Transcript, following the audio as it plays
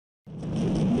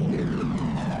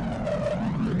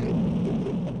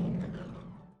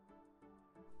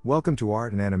Welcome to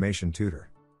Art and Animation Tutor.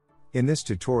 In this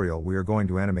tutorial we are going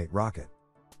to animate rocket.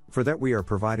 For that we are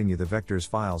providing you the vectors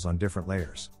files on different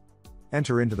layers.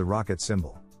 Enter into the rocket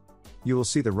symbol. You will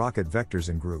see the rocket vectors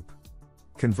in group.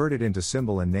 Convert it into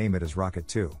symbol and name it as rocket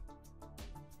 2.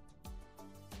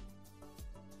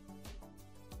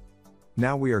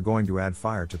 Now we are going to add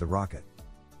fire to the rocket.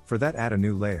 For that add a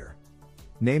new layer.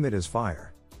 Name it as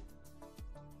fire.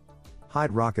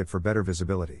 Hide rocket for better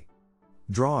visibility.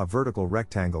 Draw a vertical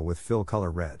rectangle with fill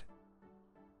color red.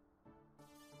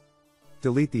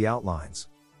 Delete the outlines.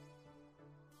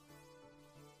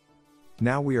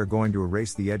 Now we are going to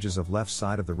erase the edges of left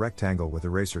side of the rectangle with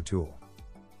eraser tool.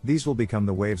 These will become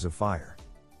the waves of fire.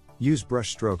 Use brush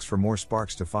strokes for more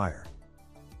sparks to fire.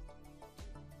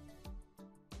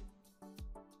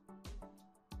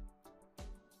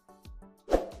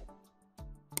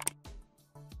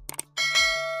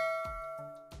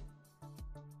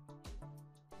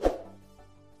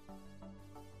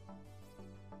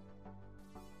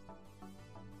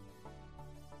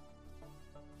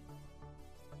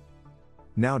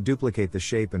 Now duplicate the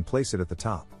shape and place it at the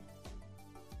top.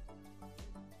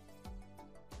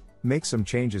 Make some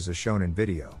changes as shown in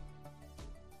video.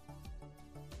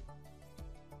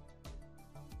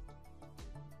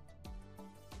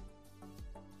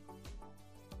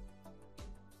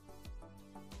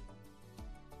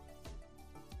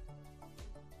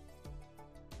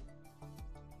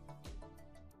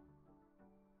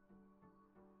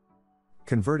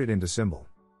 Convert it into symbol.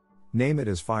 Name it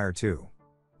as Fire 2.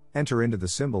 Enter into the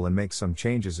symbol and make some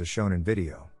changes as shown in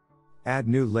video. Add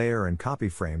new layer and copy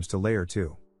frames to layer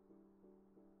 2.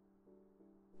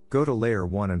 Go to layer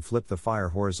 1 and flip the fire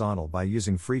horizontal by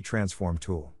using free transform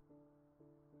tool.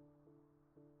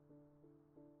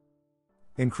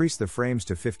 Increase the frames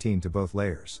to 15 to both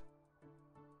layers.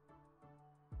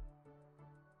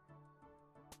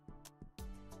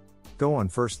 Go on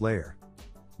first layer.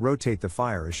 Rotate the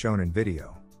fire as shown in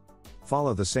video.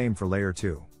 Follow the same for layer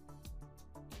 2.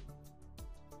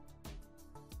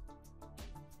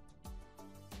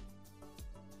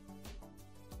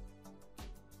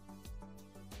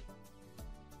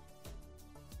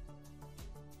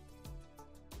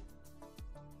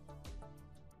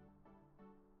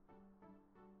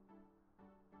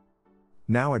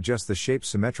 Now adjust the shape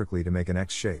symmetrically to make an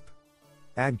X shape.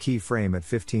 Add keyframe at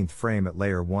 15th frame at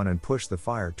layer 1 and push the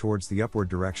fire towards the upward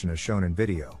direction as shown in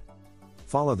video.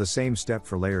 Follow the same step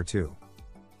for layer 2.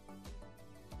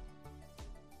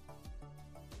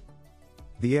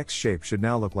 The X shape should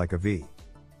now look like a V.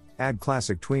 Add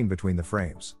classic tween between the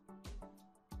frames.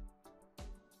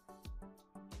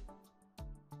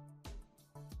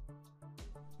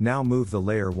 Now move the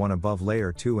layer 1 above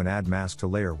layer 2 and add mask to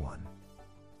layer 1.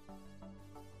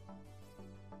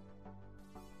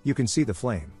 You can see the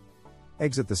flame.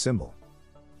 Exit the symbol.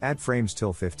 Add frames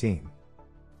till 15.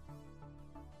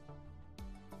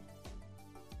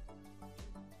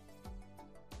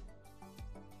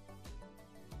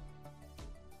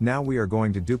 Now we are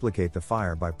going to duplicate the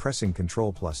fire by pressing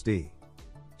Ctrl+D.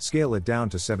 Scale it down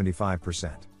to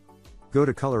 75%. Go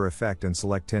to color effect and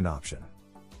select tint option.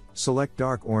 Select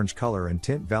dark orange color and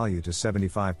tint value to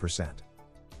 75%.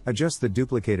 Adjust the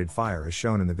duplicated fire as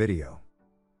shown in the video.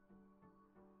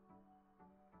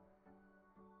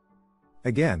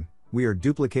 Again, we are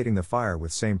duplicating the fire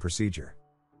with same procedure.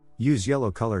 Use yellow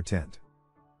color tint.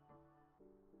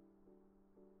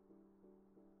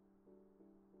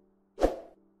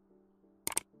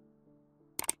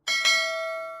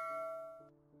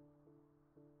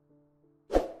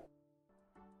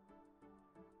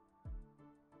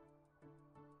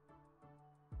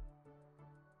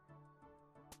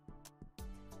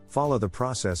 Follow the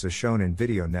process as shown in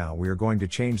video. Now we are going to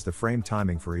change the frame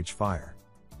timing for each fire.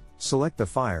 Select the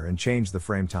fire and change the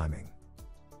frame timing.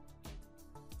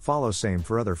 Follow same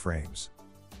for other frames.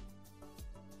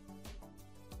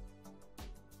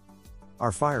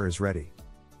 Our fire is ready.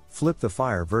 Flip the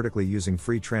fire vertically using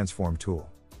free transform tool.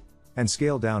 And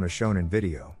scale down as shown in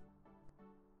video.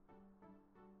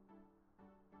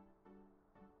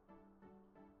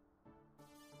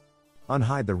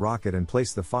 Unhide the rocket and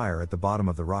place the fire at the bottom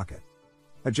of the rocket.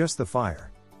 Adjust the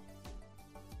fire.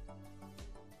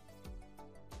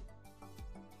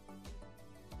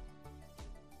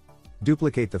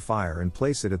 Duplicate the fire and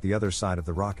place it at the other side of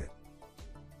the rocket.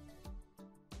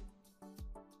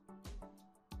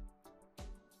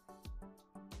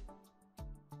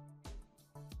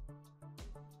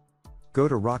 Go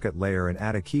to rocket layer and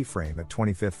add a keyframe at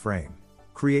 25th frame.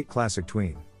 Create classic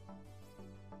tween.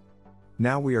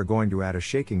 Now we are going to add a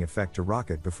shaking effect to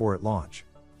rocket before it launch.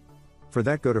 For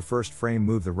that, go to first frame,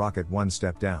 move the rocket one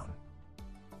step down.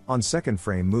 On second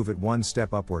frame, move it one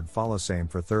step upward, follow same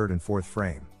for third and fourth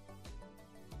frame.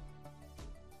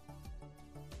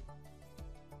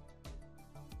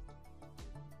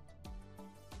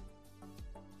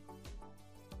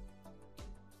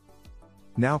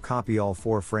 Now copy all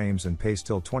 4 frames and paste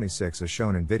till 26 as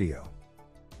shown in video.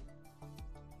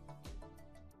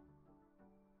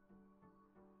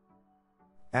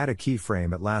 Add a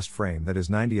keyframe at last frame, that is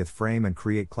 90th frame, and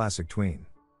create classic tween.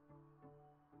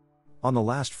 On the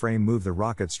last frame, move the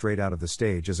rocket straight out of the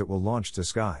stage as it will launch to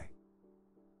sky.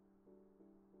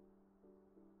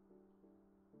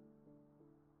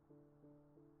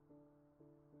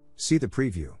 See the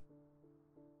preview.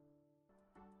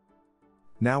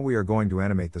 Now we are going to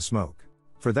animate the smoke.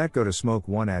 For that, go to Smoke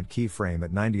 1, add keyframe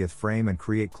at 90th frame and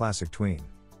create classic tween.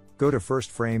 Go to first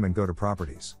frame and go to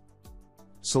Properties.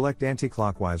 Select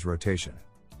anti-clockwise rotation.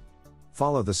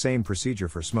 Follow the same procedure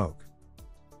for smoke.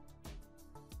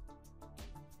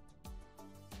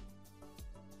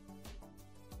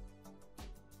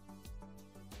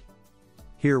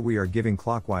 Here we are giving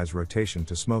clockwise rotation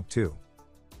to smoke 2.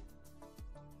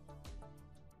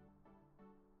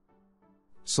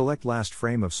 Select last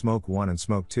frame of smoke 1 and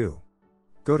smoke 2.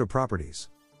 Go to Properties.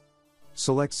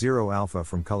 Select 0 alpha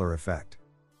from Color Effect.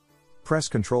 Press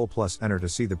Ctrl plus Enter to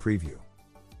see the preview.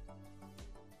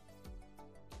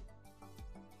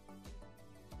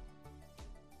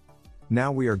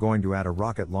 Now we are going to add a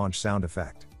rocket launch sound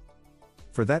effect.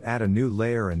 For that, add a new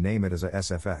layer and name it as a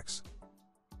SFX.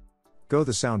 Go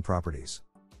to Sound Properties.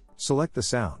 Select the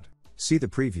sound. See the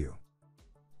preview.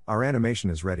 Our animation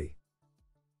is ready.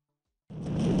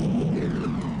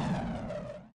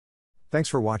 Thanks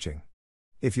for watching.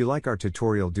 If you like our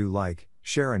tutorial, do like,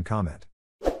 share and comment.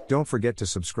 Don't forget to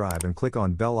subscribe and click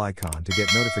on bell icon to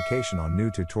get notification on new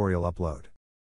tutorial upload.